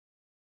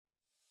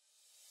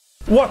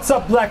What's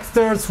up,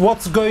 Blacksters?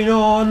 What's going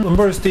on? I'm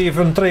borisT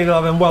from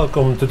TRYGLAV'S and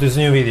welcome to this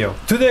new video.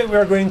 Today we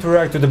are going to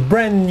react to the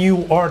brand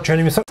new Arch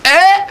Enemy song.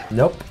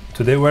 Nope.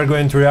 Today we're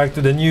going to react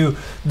to the new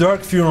Dark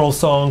Funeral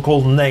song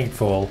called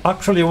Nightfall.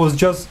 Actually, I was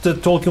just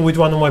talking with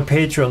one of my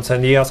patrons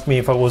and he asked me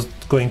if I was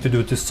going to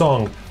do this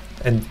song.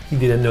 And he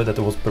didn't know that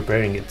I was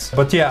preparing it.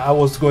 But yeah, I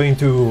was going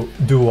to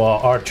do a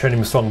Arch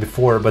Enemy song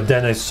before, but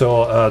then I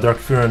saw Dark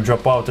Funeral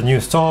drop out a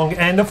new song,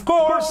 and of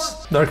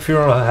course, Dark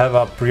Funeral have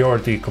a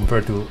priority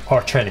compared to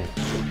Arch Enemy.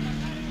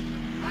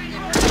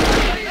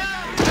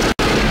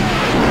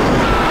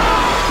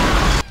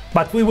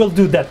 But we will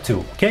do that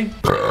too, okay?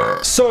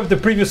 So if the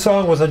previous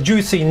song was a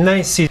juicy,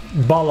 nice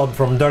ballad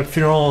from Dark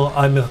Funeral,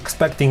 I'm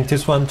expecting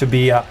this one to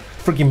be a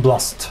freaking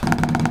blast.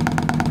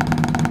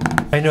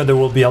 I know there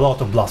will be a lot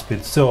of blast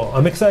beats, so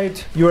I'm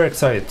excited, you're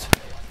excited.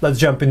 Let's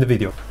jump in the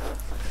video.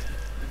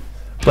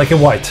 Black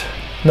and white.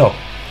 No,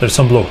 there's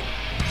some blue.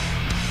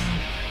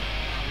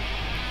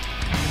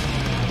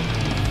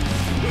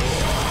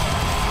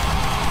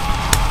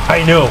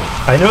 I know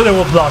they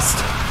will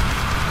blast.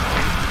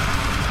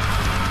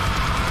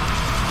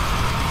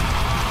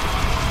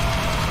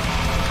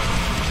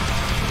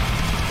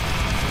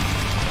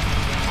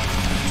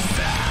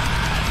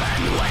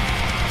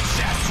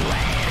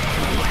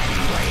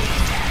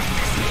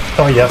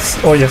 Oh yes,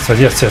 oh yes,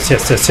 yes, yes,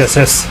 yes, yes, yes,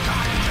 yes.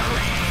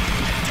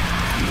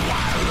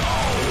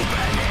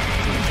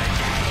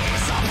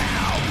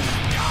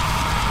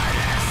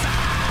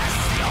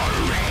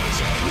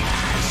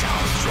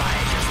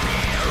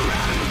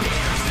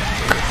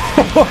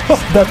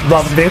 That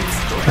blast bit.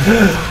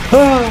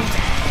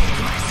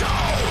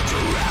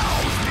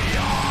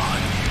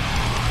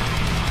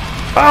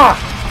 Ah!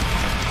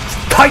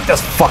 Tight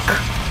as fuck.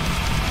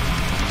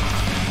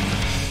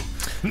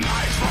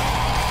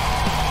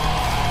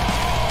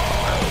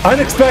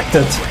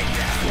 Unexpected.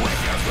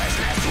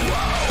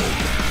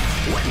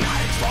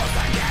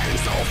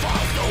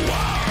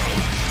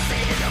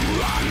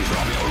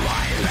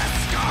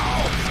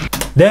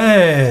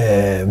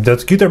 Damn,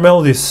 that guitar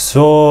melody is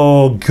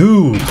so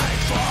good.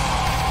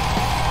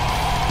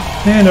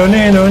 Nano,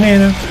 nano,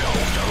 nano.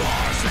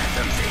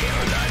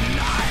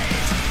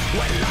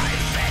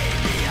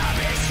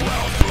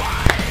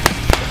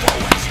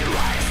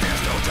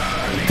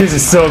 This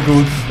is so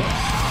good.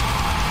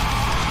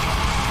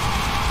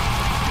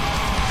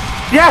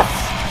 Yes!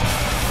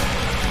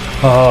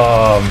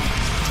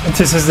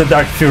 This is the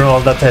Dark Funeral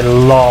that I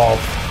love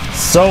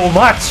so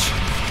much.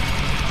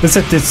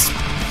 Listen to this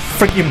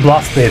freaking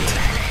blast beat.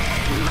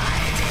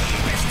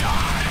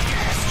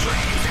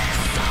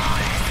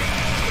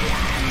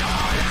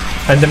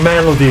 And the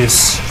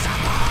melodies.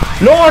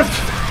 Lord!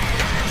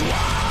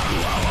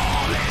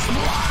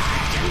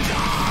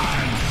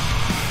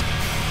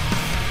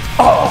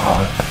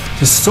 Oh,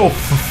 it's so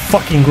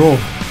fucking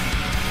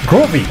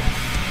groovy.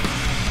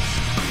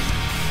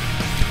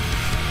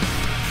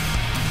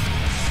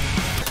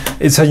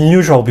 It's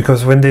unusual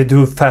because when they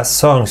do fast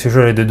songs,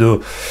 usually they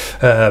do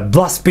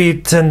blast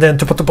beat and then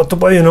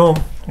you know.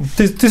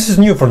 This is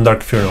new from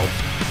Dark Funeral.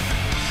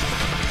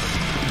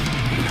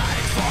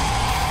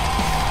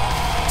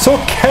 So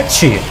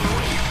catchy.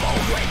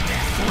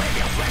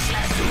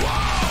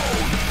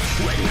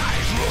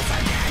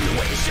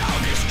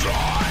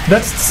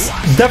 That's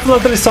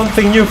definitely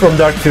something new from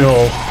Dark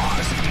Funeral.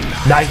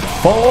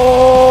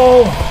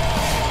 Nightfall.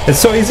 It's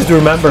so easy to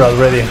remember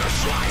already.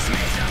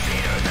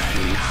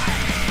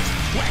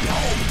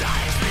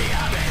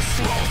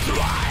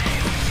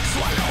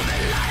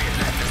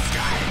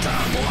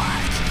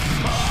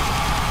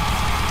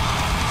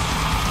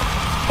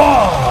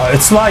 Oh,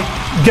 it's like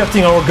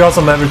getting an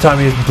orgasm every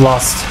time you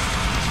blast.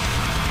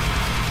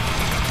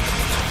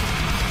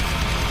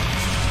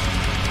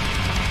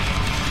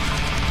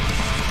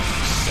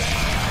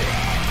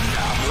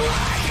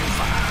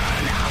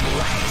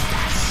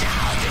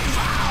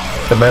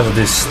 The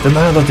melodies, the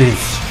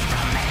melodies.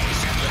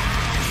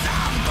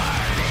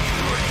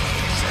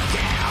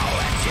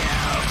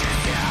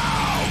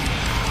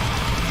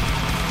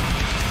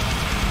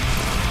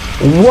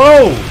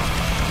 Whoa!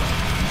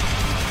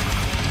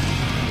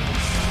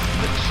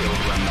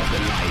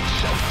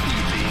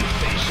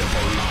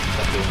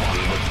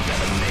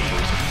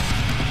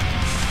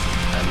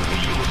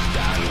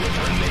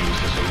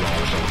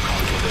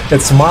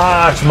 It's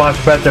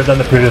much better than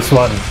the previous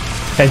one,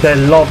 and I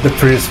love the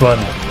previous one.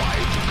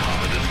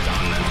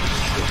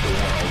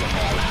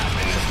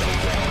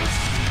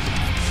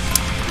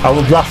 I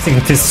was blasting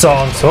this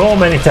song so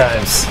many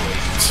times.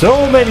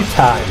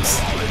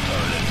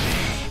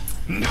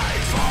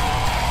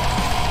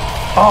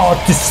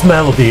 Oh, this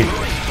melody.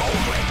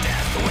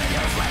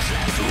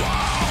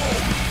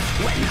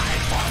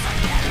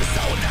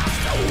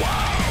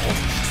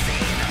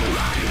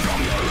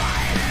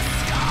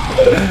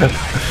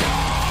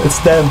 It's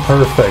damn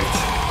perfect.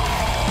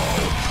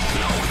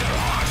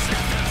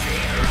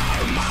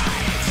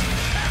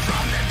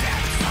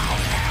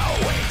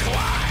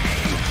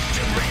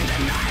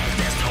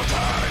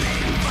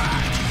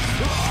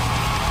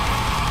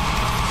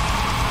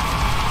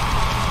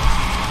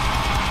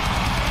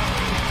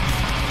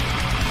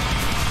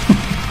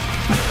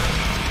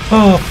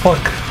 Oh fuck.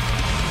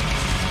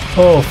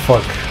 Oh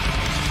fuck.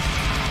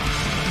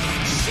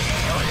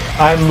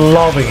 I'm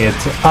loving it.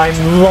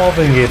 I'm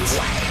loving it.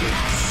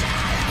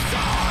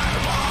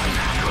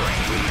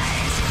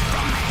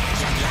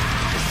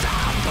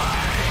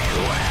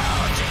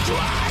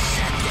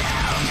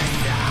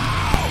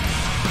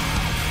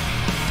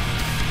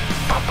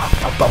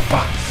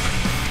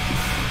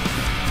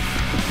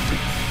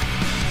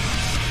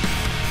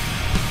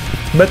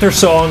 Better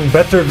song,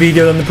 better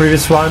video than the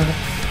previous one.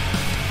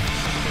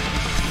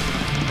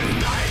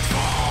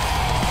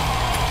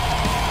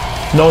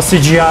 No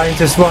CGI in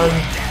this one,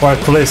 or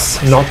at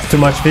least not too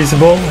much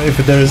visible if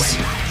there's.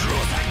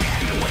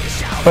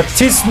 But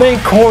this main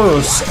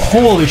chorus,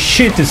 holy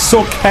shit, is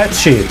so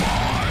catchy.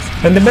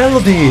 And the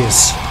melody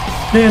is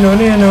neno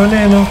neno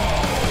neno.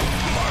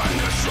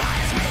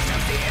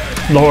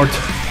 Lord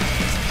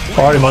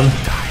Hardiman,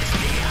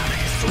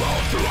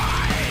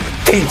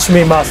 teach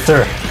me,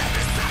 master.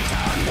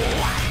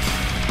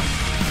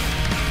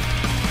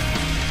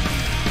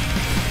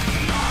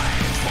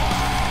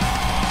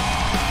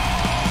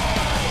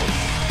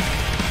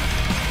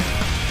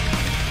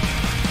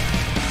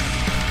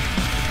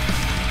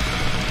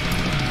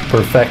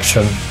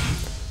 Perfection,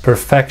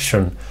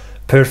 perfection,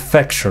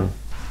 perfection.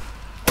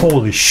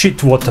 Holy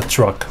shit, what a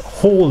truck.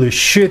 Holy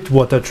shit,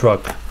 what a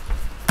truck.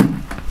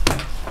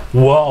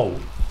 Wow.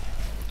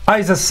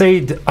 As I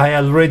said, I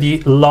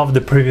already loved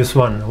the previous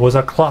one. It was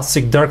a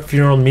classic Dark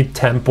Funeral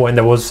mid-tempo, and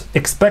I was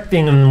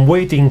expecting and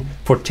waiting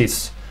for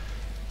this.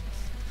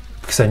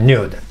 Because I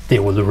knew that they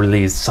would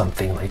release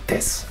something like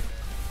this.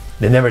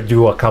 They never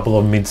do a couple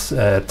of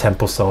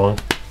mid-tempo songs.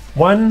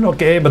 One,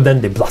 okay, but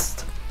then they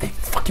blast. They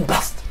fucking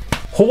blast.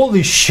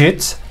 Holy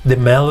shit, the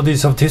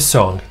melodies of this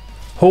song.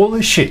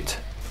 Holy shit.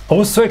 I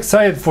was so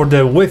excited for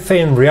the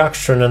within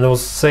reaction, and I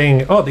was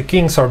saying, oh, the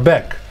Kings are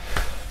back.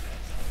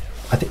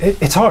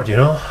 It's hard, you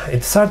know?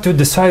 It's hard to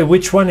decide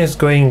which one is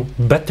going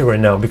better right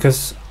now,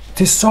 because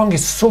this song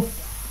is so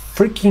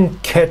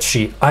freaking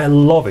catchy. I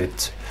love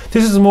it.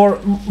 This is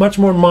much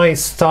more my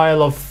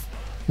style of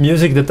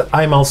music that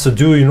I'm also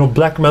do, you know,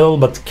 black metal,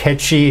 but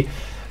catchy.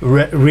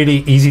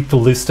 Really easy to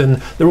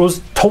listen. There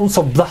was tons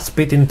of blast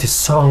beat in this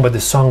song, but the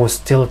song was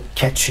still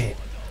catchy.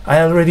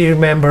 I already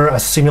remember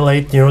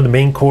assimilate, you know, the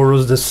main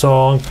chorus, the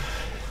song.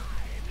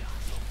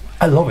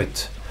 I love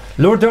it.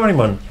 Lord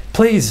Hardiman,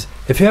 please,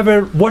 if you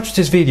ever watch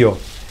this video,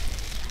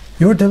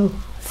 you're the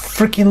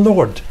freaking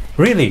Lord.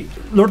 Really,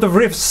 Lord of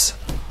Riffs,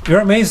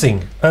 you're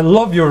amazing. I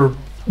love your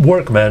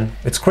work, man.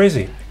 It's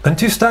crazy. And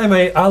this time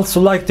I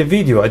also liked the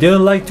video. I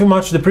didn't like too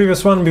much the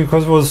previous one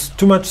because it was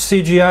too much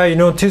CGI, you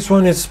know. This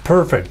one is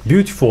perfect,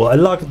 beautiful. I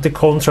like the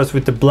contrast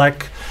with the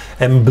black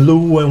and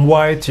blue and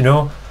white, you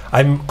know.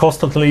 I'm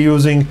constantly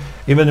using,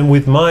 even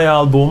with my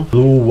album,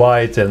 blue,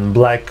 white and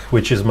black,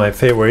 which is my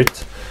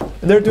favorite.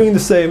 And they're doing the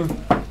same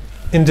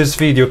in this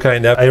video,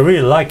 kind of. I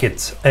really like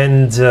it.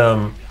 And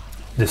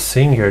the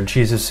singer,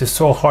 Jesus, is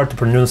so hard to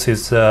pronounce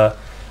his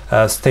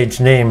stage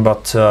name,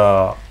 but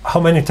how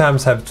many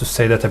times I have to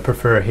say that I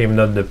prefer him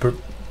than the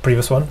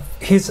previous one?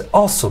 He's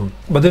awesome,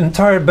 but the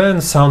entire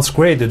band sounds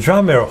great. The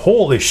drummer,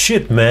 holy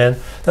shit, man,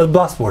 that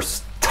blast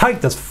was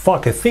tight as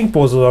fuck. I think it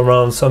was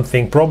around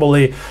something,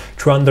 probably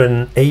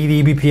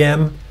 280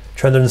 BPM,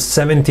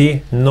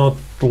 270, not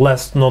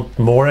less, not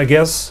more, I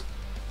guess.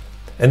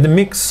 And the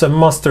mix and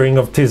mastering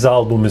of this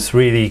album is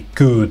really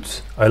good.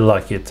 I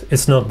like it.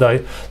 It's not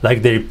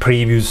like their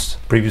previous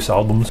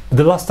albums.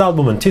 The last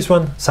album and this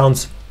one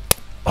sounds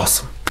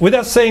awesome. With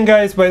that saying,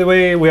 guys, by the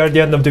way, we are at the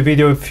end of the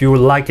video. If you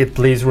like it,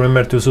 please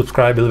remember to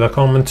subscribe, leave a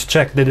comment,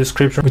 check the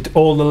description with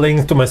all the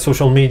links to my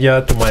social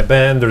media, to my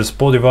band, there's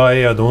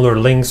Spotify and other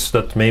links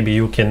that maybe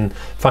you can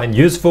find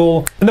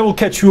useful. And I will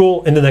catch you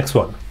all in the next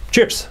one.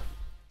 Cheers!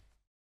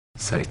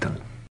 Satan.